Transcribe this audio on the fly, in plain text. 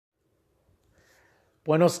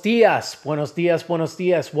Buenos dias, buenos dias, buenos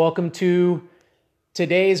dias. Welcome to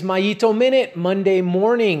today's Mayito Minute, Monday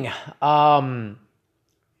morning. Wow,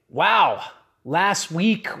 last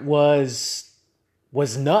week was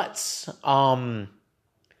nuts. So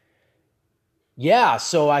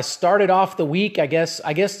I started off the week. I guess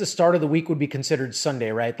the start of the week would be considered Sunday,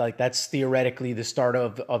 right? Like that's theoretically the start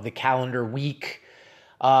of the calendar week.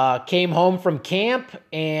 Came home from camp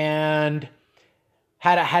and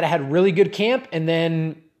had really good camp, and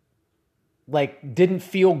then like didn't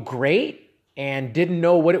feel great and didn't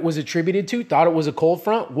know what it was attributed to. Thought it was a cold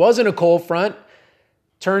front. Wasn't a cold front.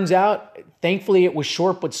 Turns out, thankfully, it was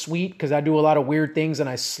short but sweet because I do a lot of weird things and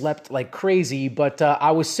I slept like crazy. But I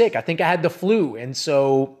was sick. I think I had the flu, and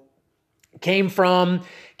so came home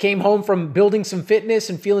from building some fitness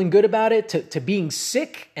and feeling good about it to being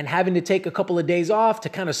sick and having to take a couple of days off to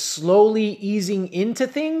kind of slowly easing into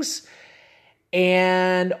things.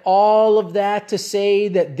 And all of that to say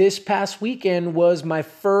that this past weekend was my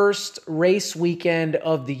first race weekend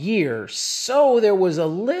of the year. So there was a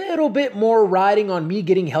little bit more riding on me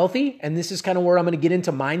getting healthy. And this is kind of where I'm going to get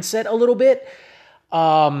into mindset a little bit.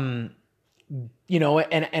 And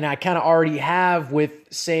I kind of already have with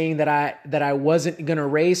saying that I wasn't going to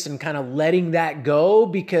race and kind of letting that go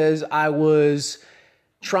because I was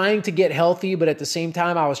trying to get healthy, but at the same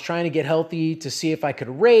time, I was trying to get healthy to see if I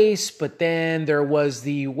could race. But then there was are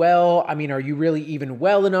you really even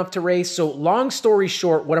well enough to race? So long story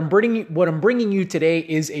short, what I'm bringing you today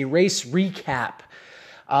is a race recap.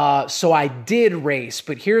 So I did race,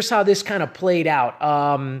 but here's how this kind of played out.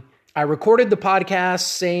 I recorded the podcast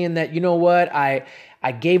saying that, you know what, I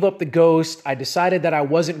gave up the ghost. I decided that I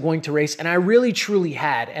wasn't going to race, and I really truly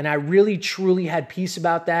had peace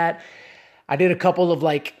about that. I did a couple of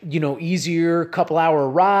easier couple hour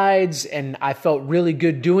rides, and I felt really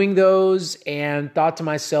good doing those and thought to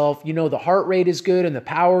myself, the heart rate is good and the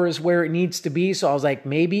power is where it needs to be. So I was like,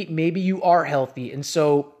 maybe you are healthy. And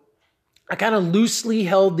so I kind of loosely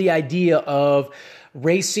held the idea of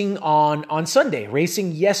racing on Sunday,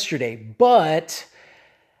 racing yesterday, but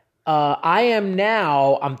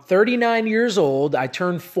I'm 39 years old. I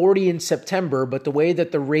turned 40 in September, but the way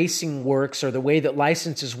that the racing works or the way that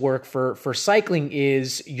licenses work for cycling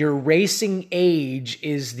is your racing age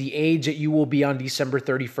is the age that you will be on December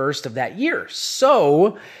 31st of that year.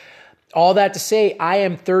 So all that to say, I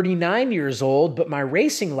am 39 years old, but my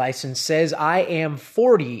racing license says I am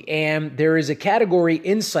 40. And there is a category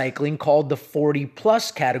in cycling called the 40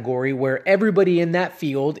 plus category where everybody in that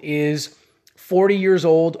field is 40 years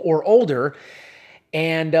old or older.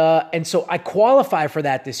 And so I qualify for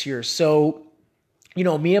that this year. So,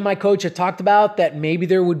 me and my coach had talked about that maybe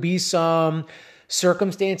there would be some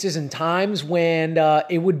circumstances and times when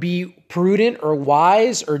it would be prudent or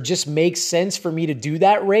wise or just makes sense for me to do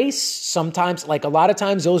that race. Sometimes, like a lot of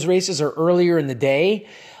times, those races are earlier in the day.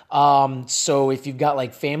 So if you've got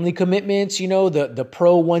like family commitments, the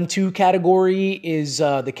Pro 1-2 category is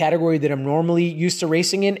the category that I'm normally used to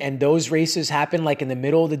racing in. And those races happen like in the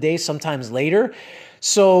middle of the day, sometimes later.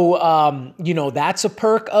 So, that's a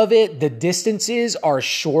perk of it. The distances are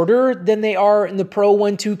shorter than they are in the Pro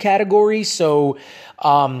 1-2 category. So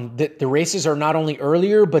the races are not only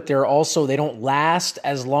earlier, but they don't last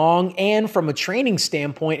as long. And from a training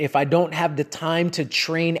standpoint, if I don't have the time to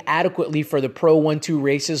train adequately for the Pro 1-2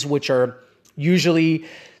 races, which are usually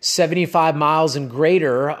 75 miles and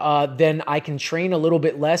greater, then I can train a little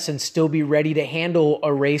bit less and still be ready to handle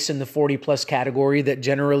a race in the 40 plus category that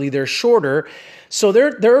generally they're shorter. So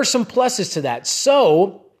there are some pluses to that.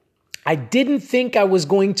 So I didn't think I was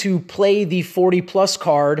going to play the 40 plus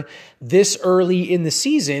card this early in the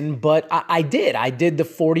season, but I did. I did the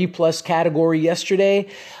 40 plus category yesterday.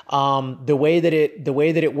 The way that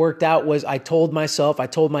it worked out was I told my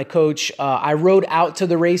coach, I rode out to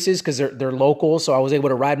the races because they're local. So I was able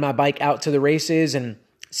to ride my bike out to the races, and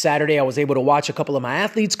Saturday, I was able to watch a couple of my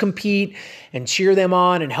athletes compete and cheer them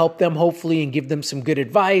on and help them hopefully and give them some good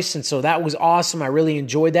advice. And so that was awesome. I really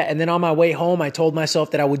enjoyed that. And then on my way home, I told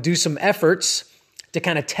myself that I would do some efforts to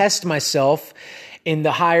kind of test myself in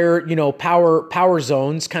the higher, power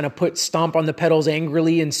zones, kind of stomp on the pedals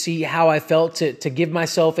angrily and see how I felt to give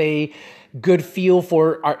myself a good feel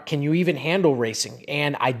for, can you even handle racing?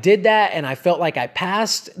 And I did that, and I felt like I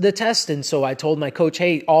passed the test. And so I told my coach,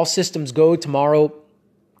 hey, all systems go tomorrow.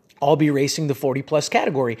 I'll be racing the 40 plus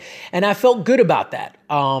category. And I felt good about that.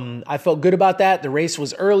 The race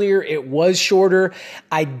was earlier. It was shorter.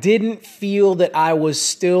 I didn't feel that I was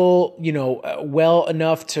still, well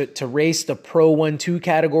enough to race the Pro 1-2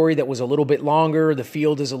 category that was a little bit longer. The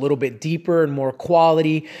field is a little bit deeper and more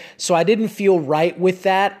quality. So I didn't feel right with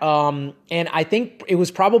that. And I think it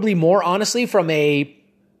was probably more honestly from a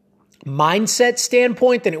mindset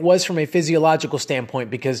standpoint than it was from a physiological standpoint,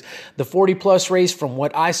 because the 40 plus race, from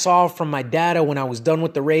what I saw from my data when I was done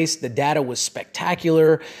with the race, the data was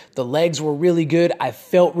spectacular. The legs were really good. I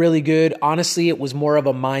felt really good. Honestly, it was more of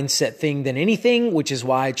a mindset thing than anything, which is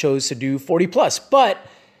why I chose to do 40 plus. But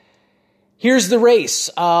here's the race.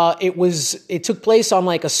 It took place on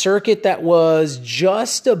like a circuit that was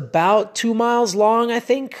just about 2 miles long, I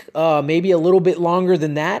think, maybe a little bit longer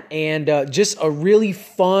than that. And just a really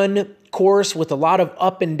fun course with a lot of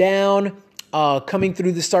up and down, coming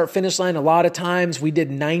through the start finish line. A lot of times we did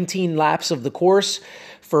 19 laps of the course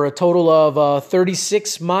for a total of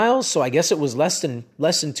 36 miles. So I guess it was less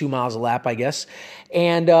than 2 miles a lap, I guess.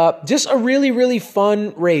 And just a really, really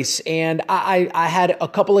fun race. And I had a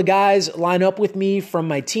couple of guys line up with me from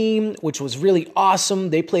my team, which was really awesome.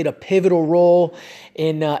 They played a pivotal role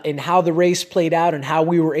in how the race played out and how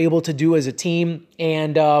we were able to do as a team.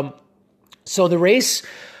 And so the race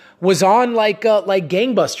was on like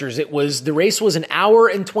gangbusters. The race was 1 hour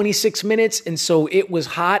and 26 minutes. And so it was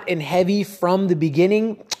hot and heavy from the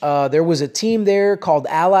beginning. There was a team there called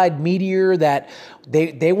Allied Meteor that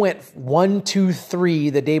they went 1, 2,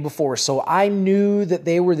 3 the day before. So I knew that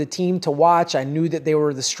they were the team to watch. I knew that they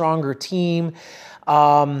were the stronger team.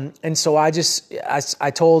 And so I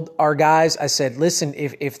told our guys, I said, listen,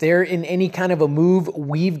 if they're in any kind of a move,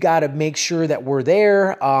 we've got to make sure that we're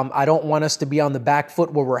there. I don't want us to be on the back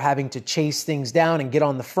foot where we're having to chase things down and get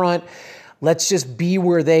on the front. Let's just be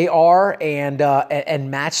where they are and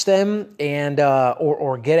match them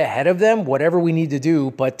or get ahead of them, whatever we need to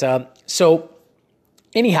do. But, so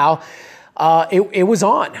anyhow, it was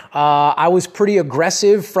on. I was pretty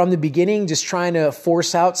aggressive from the beginning, just trying to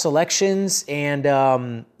force out selections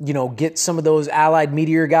and, get some of those Allied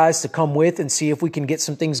Meteor guys to come with and see if we can get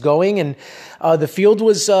some things going. And, the field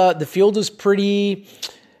was pretty,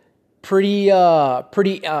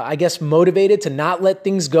 I guess, motivated to not let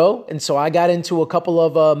things go. And so I got into a couple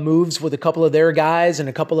of moves with a couple of their guys and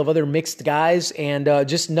a couple of other mixed guys, and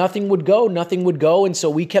just nothing would go. And so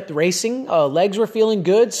we kept racing. Legs were feeling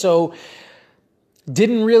good. So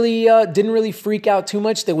didn't really freak out too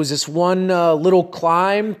much. There was this one little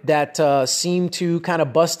climb that seemed to kind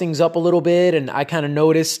of bust things up a little bit. And I kind of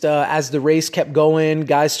noticed as the race kept going,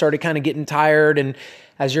 guys started kind of getting tired. And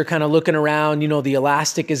as you're kind of looking around, the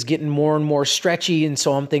elastic is getting more and more stretchy. And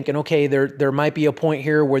so I'm thinking, okay, there might be a point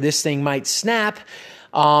here where this thing might snap.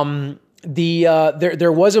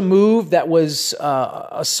 There was a move that was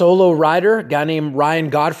a solo rider, a guy named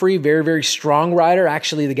Ryan Godfrey, very, very strong rider.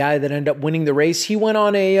 Actually, the guy that ended up winning the race. He went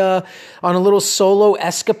on a little solo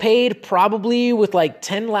escapade, probably with like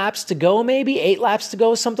 10 laps to go, maybe 8 laps to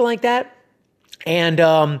go, something like that.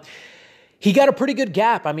 And he got a pretty good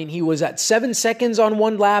gap. I mean, he was at 7 seconds on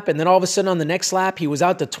one lap, and then all of a sudden on the next lap, he was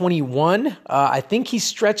out to 21. I think he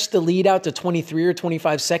stretched the lead out to 23 or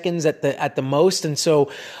 25 seconds at the most. And so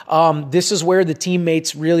this is where the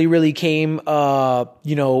teammates really, really came,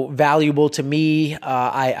 valuable to me.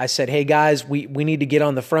 I said, hey guys, we need to get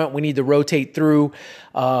on the front. We need to rotate through.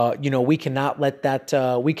 We cannot let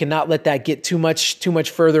that get too much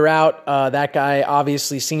further out. That guy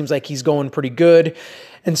obviously seems like he's going pretty good.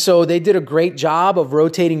 And so they did a great job of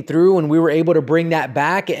rotating through, and we were able to bring that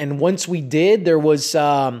back. And once we did, there was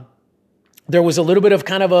a little bit of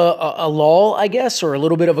kind of a lull, I guess, or a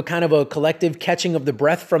little bit of a kind of a collective catching of the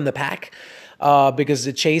breath from the pack, because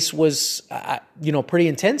the chase was, pretty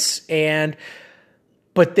intense.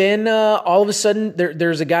 But then all of a sudden,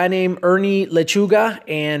 there's a guy named Ernie Lechuga,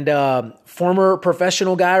 and former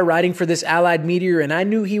professional guy riding for this Allied Meteor, and I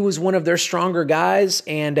knew he was one of their stronger guys,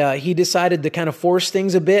 and he decided to kind of force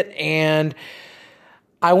things a bit, and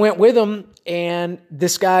I went with him. And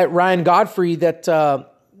this guy, Ryan Godfrey, that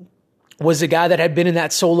was the guy that had been in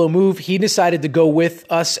that solo move, he decided to go with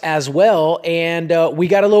us as well, and we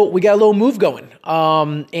got a little move going.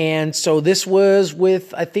 And so this was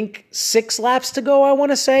with, I think, 6 laps to go, I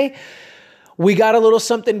want to say. We got a little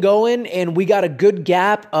something going, and we got a good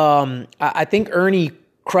gap. I think Ernie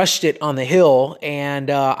crushed it on the hill,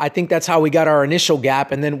 and I think that's how we got our initial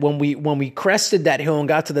gap. And then when we crested that hill and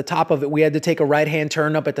got to the top of it, we had to take a right-hand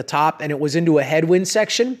turn up at the top, and it was into a headwind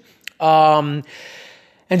section.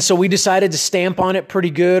 And so we decided to stamp on it pretty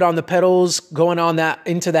good on the pedals going on that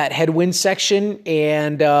into that headwind section.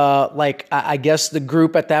 And I guess the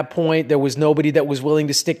group at that point, there was nobody that was willing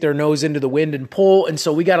to stick their nose into the wind and pull. And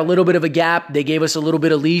so we got a little bit of a gap. They gave us a little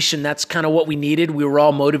bit of leash, and that's kind of what we needed. We were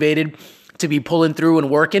all motivated to be pulling through and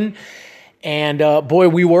working. And boy,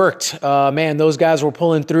 we worked. Man, those guys were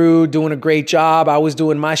pulling through, doing a great job. I was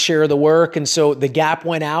doing my share of the work. And so the gap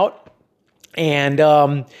went out.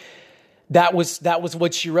 And that was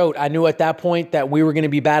what she wrote. I knew at that point that we were going to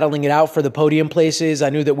be battling it out for the podium places. I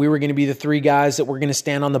knew that we were going to be the three guys that were going to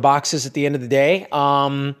stand on the boxes at the end of the day.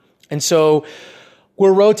 And so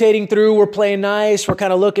we're rotating through. We're playing nice. We're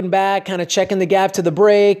kind of looking back, kind of checking the gap to the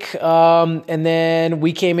break. And then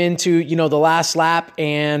we came into, the last lap,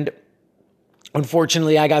 and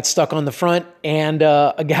unfortunately I got stuck on the front, and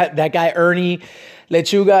that guy, Ernie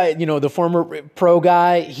Lechuga, the former pro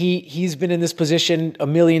guy, he's been in this position a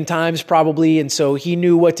million times probably. And so he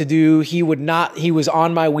knew what to do. He was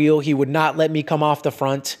on my wheel. He would not let me come off the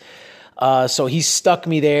front. So he stuck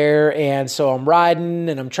me there. And so I'm riding,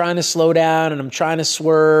 and I'm trying to slow down, and I'm trying to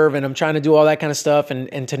swerve, and I'm trying to do all that kind of stuff.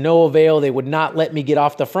 And to no avail, they would not let me get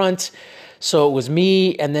off the front. So it was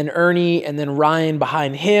me, and then Ernie, and then Ryan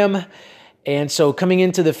behind him. And so coming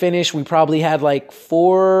into the finish, we probably had like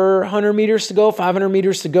 400 meters to go, 500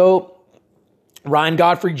 meters to go. Ryan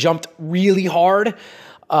Godfrey jumped really hard.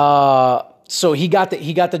 So he got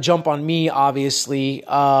the jump on me, obviously,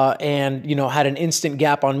 and, had an instant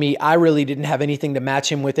gap on me. I really didn't have anything to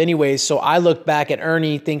match him with anyways. So I looked back at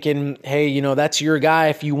Ernie thinking, hey, that's your guy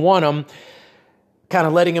if you want him. Kind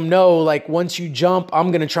of letting him know, like, once you jump,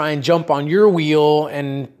 I'm going to try and jump on your wheel,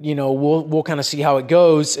 and, we'll kind of see how it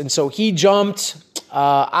goes. And so he jumped.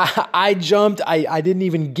 I jumped. I didn't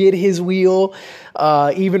even get his wheel,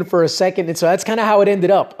 even for a second. And so that's kind of how it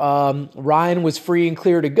ended up. Ryan was free and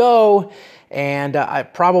clear to go, and I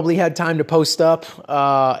probably had time to post up.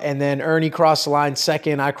 And then Ernie crossed the line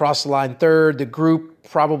second. I crossed the line third. The group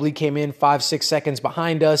probably came in 5-6 seconds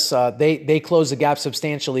behind us. They closed the gap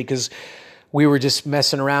substantially because we were just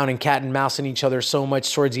messing around and cat and mousing each other so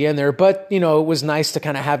much towards the end there. But, it was nice to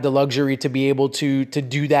kind of have the luxury to be able to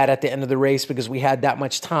do that at the end of the race because we had that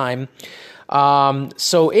much time.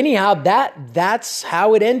 So anyhow, that's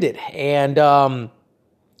how it ended. And, I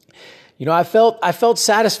felt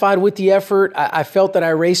satisfied with the effort. I felt that I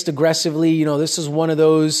raced aggressively. This is one of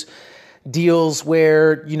those deals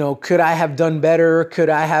where, could I have done better? Could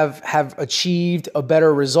I have achieved a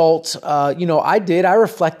better result? I did. I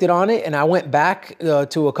reflected on it, and I went back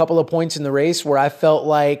to a couple of points in the race where I felt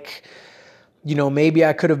like, maybe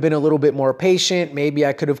I could have been a little bit more patient. Maybe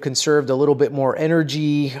I could have conserved a little bit more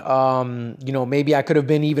energy. Maybe I could have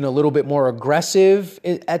been even a little bit more aggressive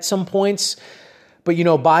at some points. But,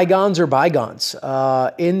 bygones are bygones.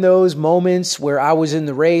 In those moments where I was in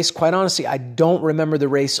the race, quite honestly, I don't remember the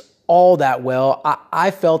race all that well.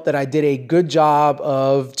 I felt that I did a good job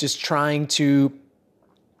of just trying to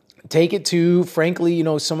take it to, frankly,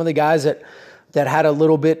 some of the guys that had a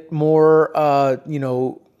little bit more,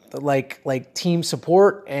 like team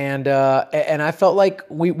support. And I felt like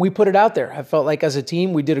we put it out there. I felt like as a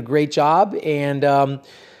team, we did a great job.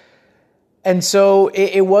 And so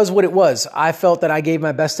it was what it was. I felt that I gave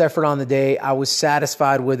my best effort on the day. I was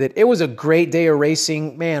satisfied with it. It was a great day of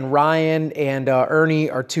racing. Man, Ryan and Ernie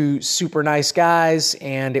are two super nice guys,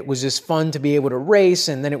 and it was just fun to be able to race.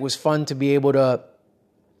 And then it was fun to be able to,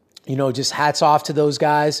 just hats off to those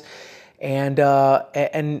guys. And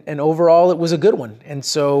overall, it was a good one. And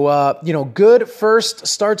so, good first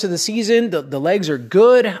start to the season. The legs are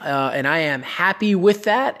good, and I am happy with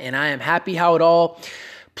that. And I am happy how it all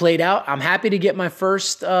played out. I'm happy to get my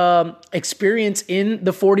first experience in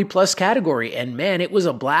the 40 plus category, and man, it was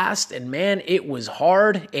a blast, and man, it was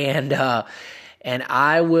hard, and I'll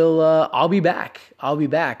be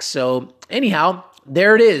back. So anyhow,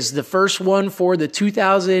 there it is. The first one for the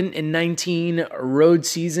 2019 road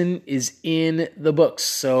season is in the books.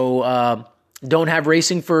 So don't have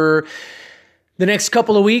racing for the next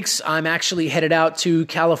couple of weeks. I'm actually headed out to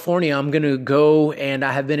California. I'm going to go, and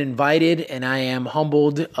I have been invited, and I am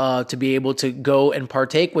humbled to be able to go and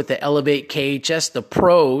partake with the Elevate KHS, the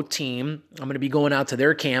pro team. I'm going to be going out to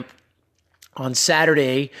their camp on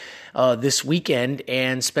Saturday this weekend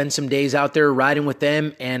and spend some days out there riding with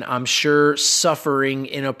them, and I'm sure suffering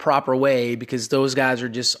in a proper way because those guys are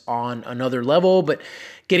just on another level. But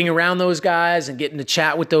getting around those guys and getting to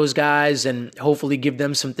chat with those guys and hopefully give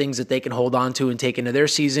them some things that they can hold on to and take into their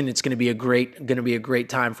season, it's going to be a great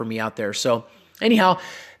time for me out there. So anyhow,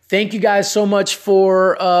 thank you guys so much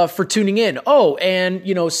for tuning in. Oh, and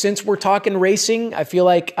since we're talking racing, I feel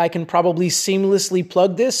like I can probably seamlessly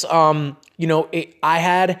plug this. I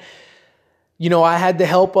had the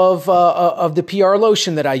help of the PR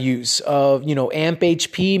lotion that I use. AMP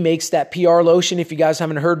HP makes that PR lotion. If you guys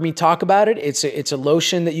haven't heard me talk about it, it's a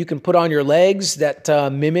lotion that you can put on your legs that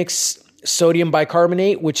mimics sodium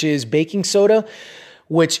bicarbonate, which is baking soda,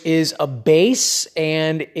 which is a base,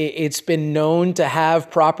 and it's been known to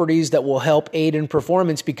have properties that will help aid in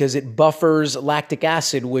performance because it buffers lactic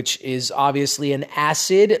acid, which is obviously an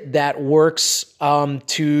acid that works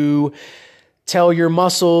to tell your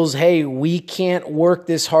muscles, hey, we can't work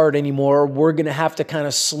this hard anymore. We're going to have to kind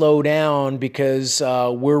of slow down because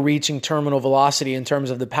we're reaching terminal velocity in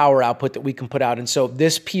terms of the power output that we can put out. And so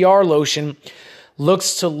this PR lotion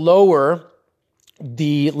looks to lower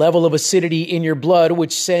the level of acidity in your blood,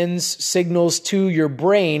 which sends signals to your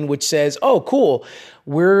brain, which says, oh, cool,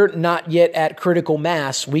 we're not yet at critical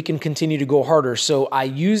mass. We can continue to go harder. So I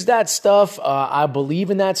use that stuff. I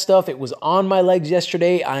believe in that stuff. It was on my legs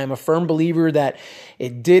yesterday. I am a firm believer that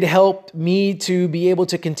it did help me to be able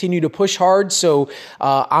to continue to push hard. So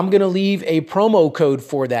I'm going to leave a promo code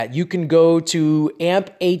for that. You can go to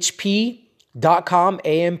amphp.com,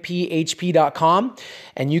 amphp.com,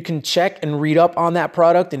 and you can check and read up on that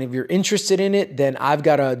product. And if you're interested in it, then I've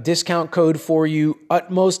got a discount code for you,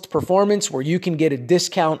 Utmost Performance, where you can get a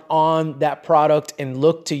discount on that product and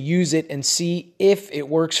look to use it and see if it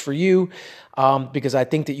works for you. Because I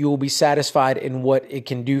think that you will be satisfied in what it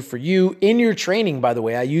can do for you in your training. By the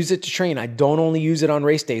way, I use it to train. I don't only use it on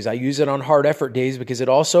race days. I use it on hard effort days because it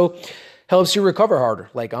also helps you recover harder.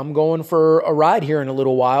 Like I'm going for a ride here in a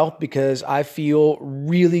little while because I feel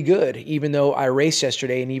really good, even though I raced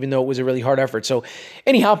yesterday and even though it was a really hard effort. So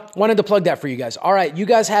anyhow, wanted to plug that for you guys. All right, you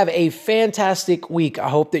guys have a fantastic week. I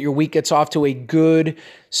hope that your week gets off to a good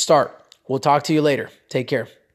start. We'll talk to you later. Take care.